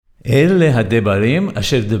אלה הדברים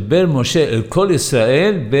אשר דבר משה אל כל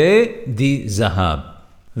ישראל בדי זהב.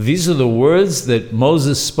 These are the words that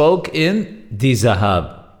Moses spoke in di zahab.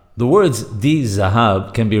 The words di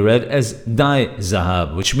zahab can be read as dai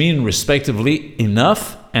zahab, which mean respectively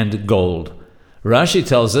enough and gold. Rashi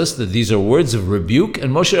tells us that these are words of rebuke,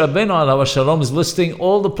 and Moshe Rabbeinu alav shalom is listing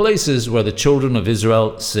all the places where the children of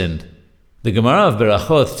Israel sinned. The Gemara of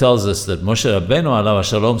Berachot tells us that Moshe Rabbeinu alav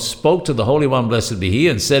shalom spoke to the Holy One, blessed be He,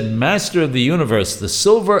 and said, Master of the universe, the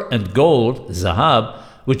silver and gold, zahab,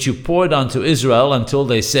 which you poured onto Israel until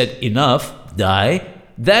they said enough, die,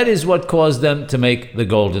 that is what caused them to make the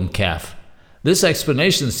golden calf. This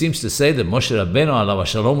explanation seems to say that Moshe Rabbeinu alav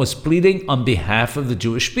shalom was pleading on behalf of the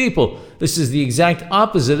Jewish people. This is the exact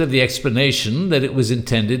opposite of the explanation that it was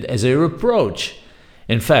intended as a reproach.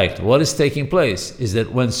 In fact, what is taking place is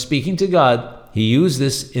that when speaking to God, he used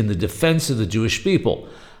this in the defense of the Jewish people.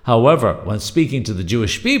 However, when speaking to the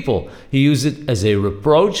Jewish people, he used it as a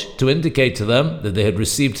reproach to indicate to them that they had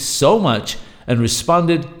received so much and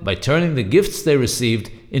responded by turning the gifts they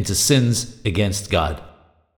received into sins against God.